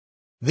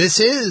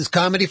This is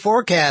Comedy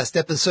Forecast,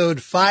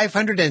 episode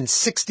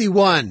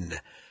 561.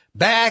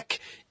 Back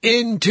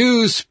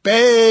into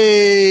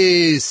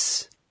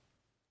space. I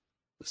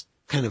was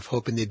kind of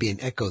hoping there'd be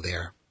an echo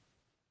there.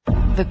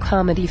 The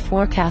Comedy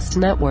Forecast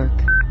Network.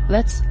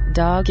 Let's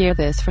dog ear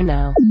this for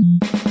now.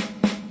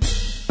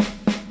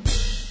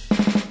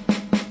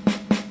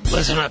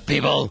 Listen up,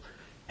 people.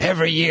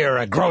 Every year,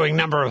 a growing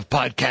number of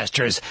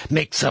podcasters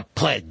makes a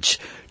pledge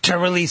to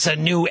release a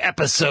new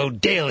episode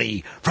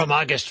daily from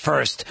August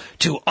 1st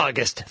to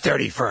August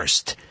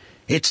 31st.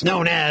 It's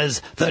known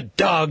as the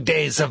Dog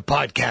Days of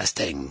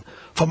Podcasting.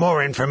 For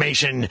more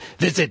information,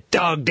 visit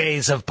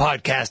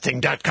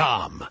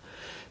dogdaysofpodcasting.com.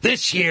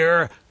 This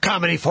year,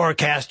 Comedy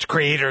Forecast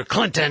creator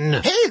Clinton...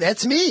 Hey,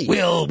 that's me!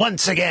 ...will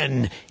once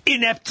again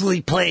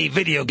ineptly play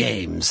video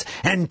games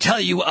and tell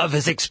you of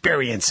his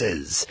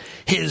experiences,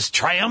 his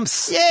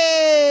triumphs,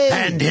 Yay!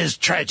 and his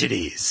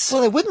tragedies.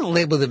 Well, I wouldn't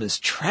label them as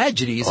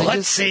tragedies.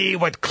 Let's see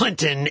what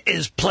Clinton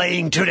is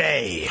playing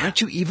today.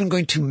 Aren't you even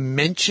going to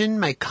mention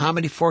my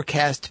Comedy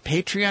Forecast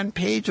Patreon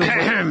page?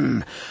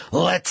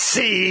 Let's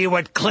see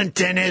what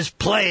Clinton is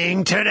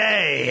playing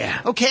today.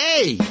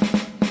 Okay.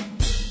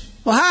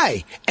 Well,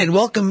 hi, and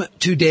welcome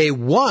to day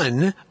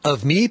 1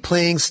 of me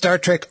playing Star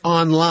Trek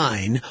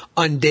Online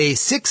on day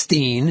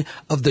 16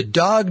 of the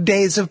Dog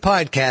Days of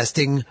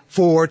Podcasting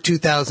for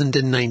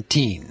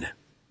 2019.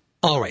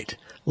 All right,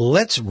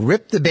 let's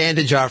rip the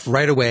bandage off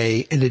right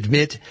away and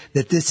admit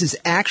that this is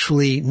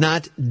actually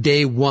not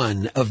day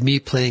 1 of me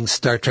playing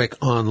Star Trek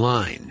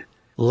Online.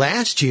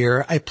 Last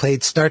year, I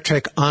played Star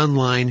Trek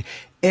Online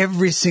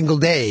every single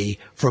day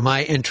for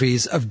my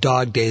entries of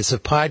Dog Days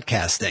of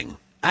Podcasting.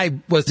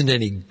 I wasn't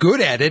any good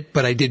at it,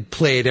 but I did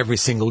play it every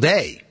single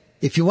day.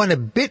 If you want a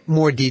bit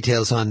more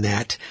details on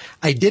that,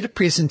 I did a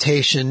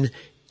presentation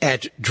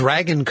at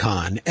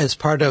DragonCon as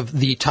part of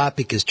the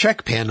Topic is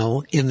Trek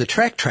panel in the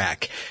Trek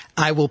Track.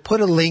 I will put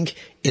a link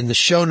in the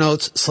show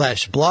notes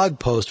 /blog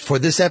post for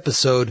this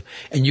episode,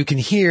 and you can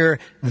hear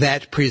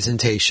that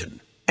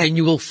presentation. And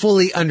you will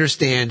fully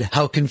understand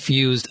how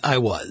confused I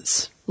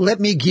was.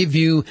 Let me give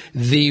you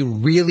the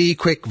really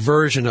quick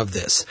version of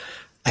this.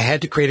 I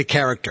had to create a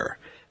character.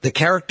 The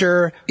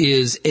character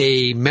is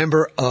a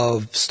member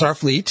of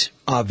Starfleet,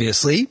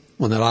 obviously.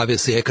 Well, not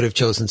obviously. I could have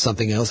chosen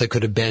something else. I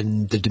could have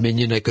been the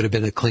Dominion. I could have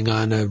been a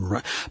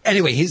Klingon.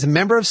 Anyway, he's a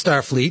member of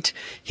Starfleet.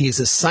 He's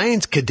a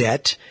science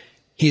cadet.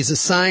 He's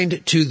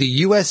assigned to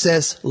the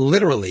USS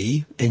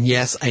Literally. And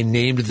yes, I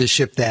named the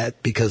ship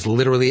that because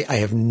literally I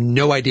have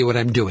no idea what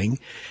I'm doing.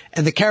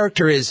 And the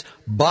character is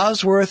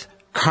Bosworth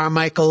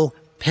Carmichael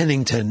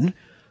Pennington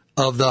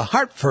of the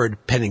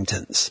Hartford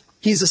Penningtons.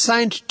 He's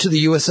assigned to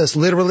the USS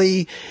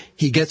Literally.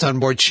 He gets on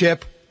board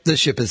ship. The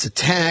ship is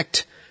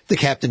attacked. The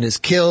captain is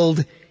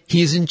killed.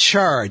 He's in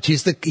charge.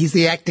 He's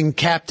the acting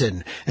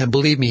captain. And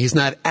believe me, he's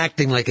not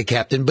acting like a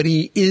captain, but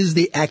he is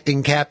the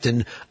acting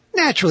captain.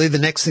 Naturally, the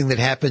next thing that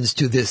happens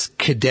to this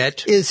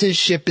cadet is his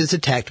ship is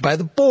attacked by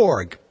the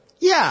Borg.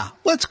 Yeah,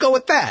 let's go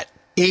with that.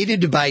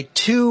 Aided by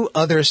 2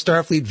 other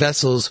Starfleet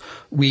vessels,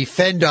 we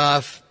fend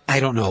off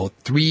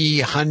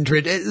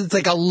 300. It's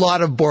like a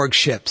lot of Borg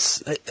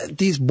ships.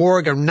 These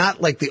Borg are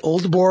not like the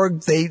old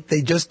Borg. They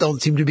just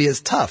don't seem to be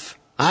as tough.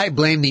 I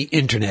blame the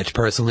internet,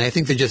 personally. I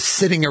think they're just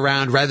sitting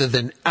around rather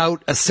than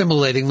out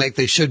assimilating like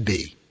they should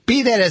be.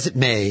 Be that as it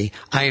may,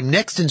 I am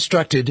next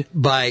instructed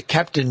by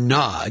Captain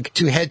Nog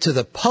to head to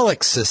the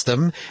Pollux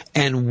system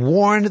and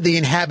warn the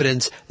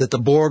inhabitants that the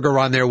Borg are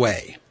on their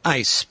way.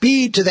 I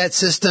speed to that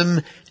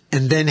system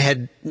and then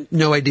had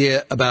no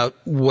idea about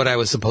what I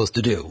was supposed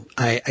to do.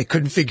 I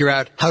couldn't figure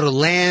out how to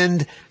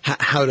land,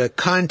 how to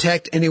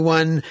contact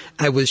anyone.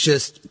 I was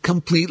just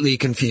completely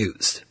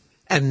confused.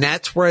 And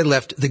that's where I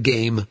left the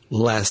game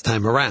last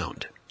time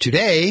around.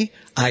 Today,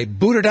 I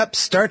booted up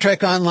Star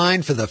Trek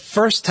Online for the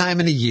first time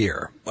in a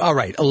year. All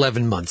right,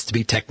 11 months to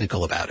be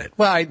technical about it.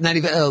 Well, not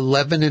even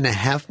 11 and a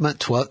half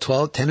months,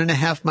 12, 10 and a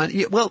half months.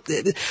 Well,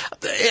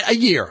 a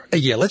year.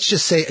 Let's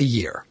just say a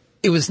year.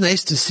 It was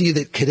nice to see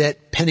that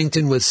Cadet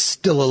Pennington was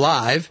still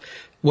alive.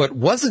 What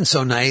wasn't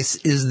so nice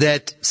is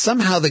that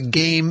somehow the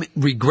game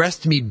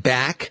regressed me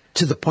back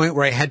to the point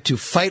where I had to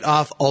fight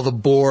off all the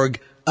Borg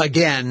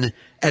again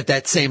at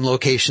that same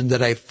location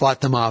that I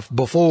fought them off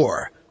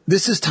before.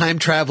 This is time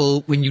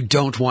travel when you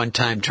don't want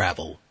time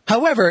travel.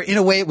 However, in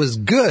a way it was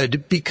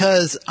good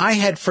because I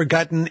had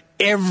forgotten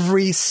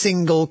every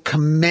single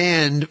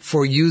command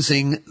for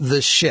using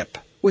the ship.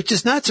 Which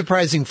is not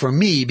surprising for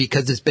me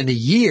because it's been a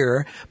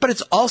year, but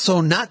it's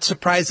also not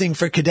surprising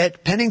for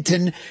Cadet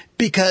Pennington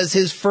because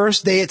his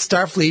first day at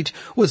Starfleet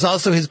was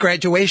also his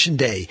graduation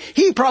day.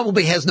 He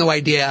probably has no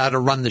idea how to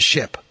run the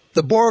ship.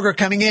 The Borg are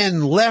coming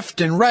in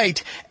left and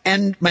right,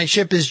 and my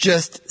ship is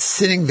just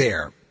sitting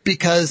there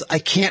because I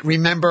can't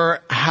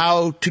remember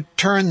how to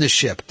turn the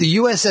ship. The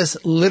USS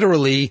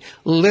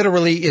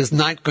literally is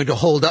not going to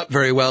hold up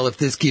very well if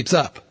this keeps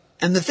up.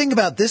 And the thing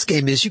about this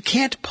game is you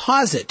can't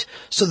pause it.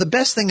 So the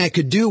best thing I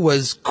could do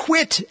was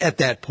quit at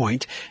that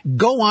point,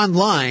 go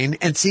online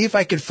and see if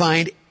I could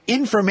find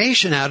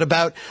information out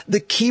about the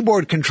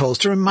keyboard controls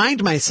to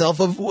remind myself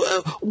of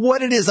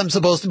what it is I'm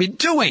supposed to be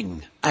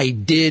doing. I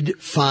did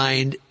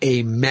find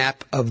a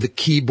map of the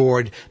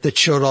keyboard that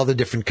showed all the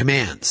different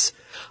commands.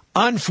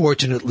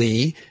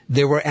 Unfortunately,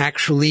 there were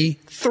actually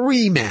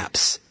 3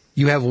 maps.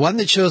 You have one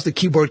that shows the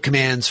keyboard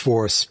commands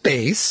for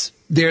space.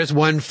 There's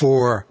one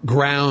for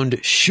ground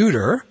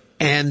shooter.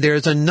 And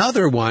there's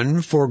another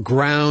one for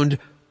ground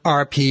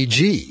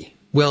RPG.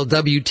 Well,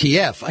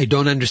 WTF, I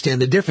don't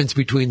understand the difference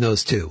between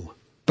those two.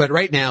 But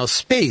right now,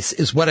 space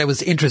is what I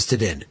was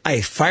interested in. I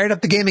fired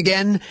up the game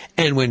again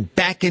and went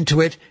back into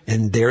it,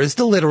 and there is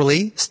the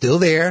literally, still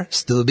there,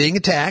 still being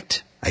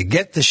attacked. I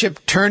get the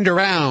ship turned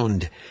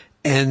around,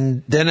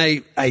 and then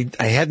I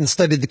hadn't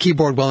studied the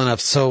keyboard well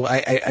enough, so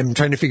I'm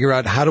trying to figure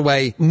out how do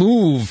I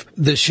move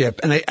the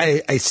ship. And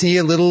I see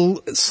a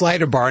little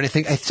slider bar, and I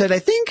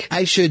think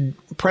I should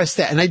press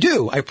that. And I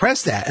do. I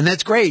press that, and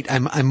that's great.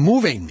 I'm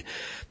moving.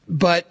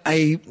 But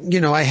I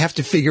have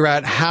to figure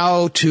out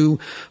how to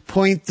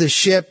point the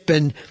ship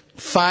and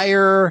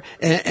fire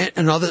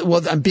and all that.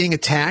 Well, I'm being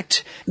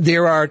attacked.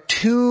 There are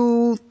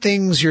 2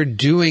 things you're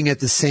doing at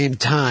the same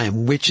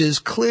time, which is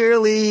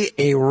clearly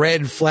a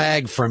red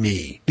flag for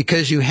me,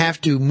 because you have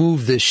to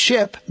move the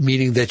ship,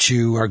 meaning that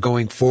you are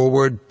going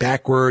forward,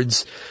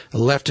 backwards,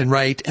 left and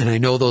right. And I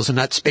know those are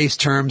not space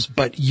terms,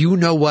 but you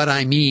know what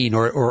I mean,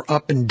 or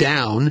up and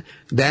down,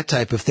 that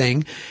type of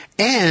thing.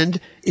 And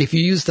if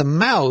you use the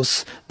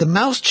mouse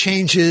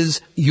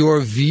changes your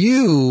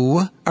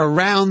view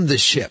around the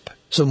ship.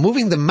 So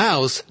moving the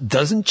mouse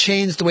doesn't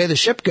change the way the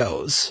ship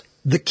goes.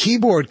 The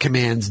keyboard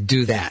commands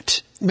do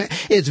that.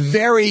 It's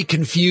very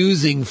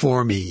confusing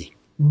for me.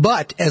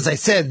 But as I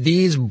said,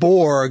 these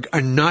Borg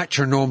are not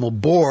your normal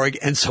Borg.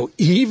 And so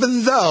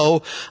even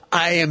though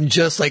I am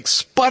just like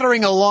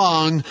sputtering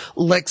along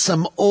like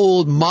some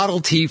old Model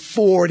T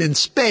Ford in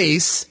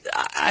space,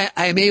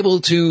 I'm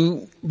able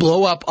to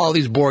blow up all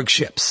these Borg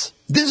ships.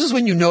 This is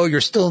when you know you're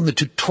still in the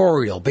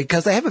tutorial,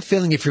 because I have a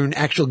feeling if you're in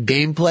actual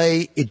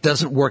gameplay, it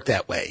doesn't work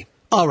that way.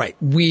 All right,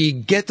 we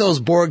get those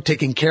Borg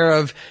taken care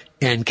of,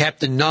 and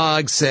Captain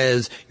Nog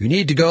says, you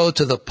need to go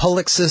to the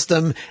Pollux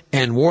system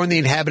and warn the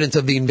inhabitants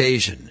of the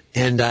invasion.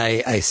 And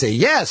I say,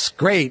 yes,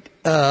 great.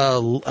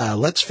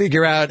 Let's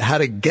figure out how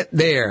to get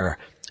there.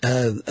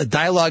 A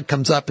dialogue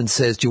comes up and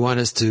says, do you want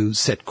us to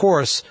set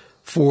course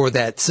for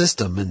that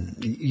system? And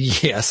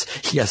yes,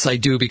 I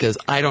do, because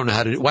I don't know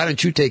how to. Why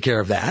don't you take care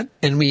of that?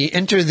 And we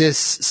enter this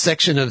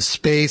section of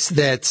space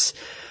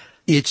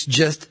it's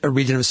just a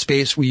region of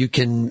space where you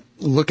can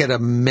look at a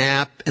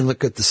map and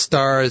look at the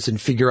stars and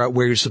figure out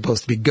where you're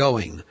supposed to be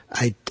going.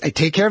 I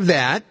take care of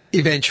that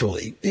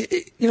eventually.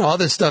 All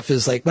this stuff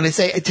is like, when I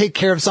say I take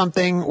care of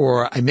something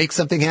or I make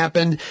something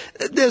happen,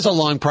 there's a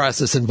long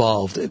process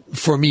involved,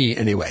 for me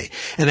anyway.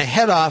 And I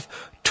head off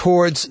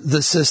towards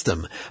the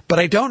system, but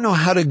I don't know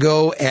how to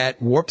go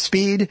at warp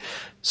speed.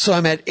 So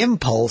I'm at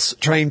impulse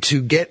trying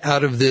to get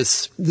out of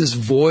this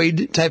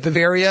void type of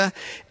area.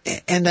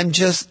 And I'm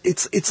just,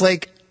 it's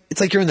like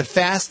you're in the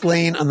fast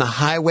lane on the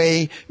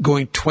highway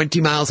going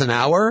 20 miles an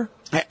hour.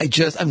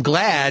 I'm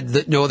glad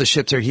that no other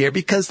ships are here,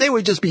 because they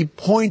would just be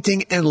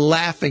pointing and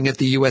laughing at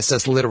the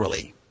USS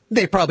literally.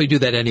 They probably do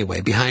that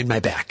anyway, behind my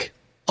back.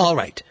 All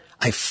right.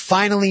 I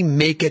finally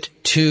make it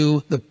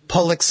to the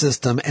Pollux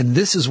system, and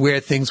this is where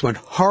things went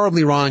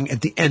horribly wrong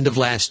at the end of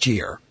last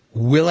year.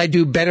 Will I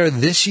do better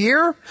this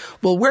year?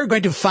 Well, we're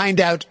going to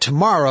find out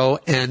tomorrow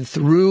and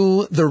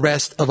through the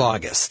rest of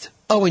August.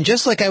 Oh, and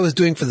just like I was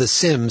doing for The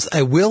Sims,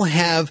 I will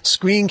have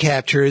screen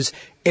captures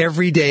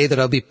every day that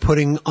I'll be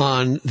putting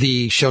on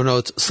the show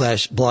notes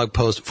 / blog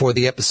post for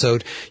the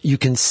episode. You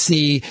can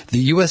see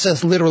the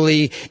USS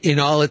literally in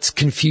all its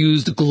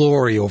confused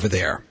glory over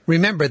there.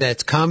 Remember,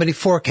 that's Comedy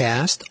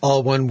Forecast,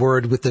 all one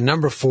word with the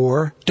number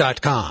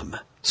 4.com.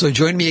 So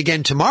join me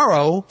again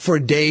tomorrow for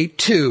day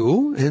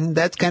 2, and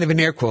that's kind of in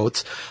air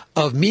quotes,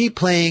 of me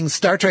playing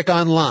Star Trek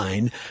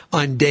Online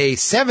on day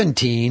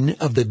 17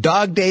 of the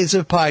Dog Days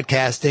of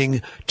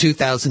Podcasting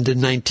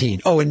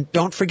 2019. Oh, and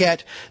don't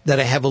forget that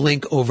I have a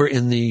link over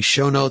in the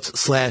show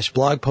notes /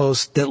 blog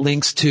post that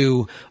links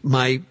to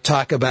my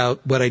talk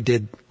about what I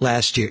did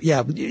last year.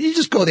 Yeah, you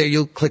just go there,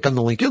 you'll click on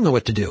the link, you'll know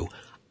what to do.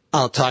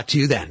 I'll talk to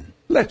you then.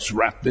 Let's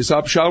wrap this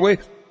up, shall we?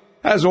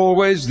 As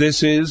always,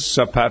 this is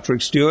Sir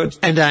Patrick Stewart.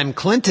 And I'm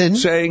Clinton.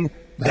 Saying,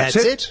 that's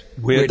it.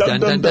 We're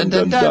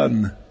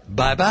done.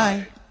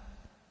 Bye-bye.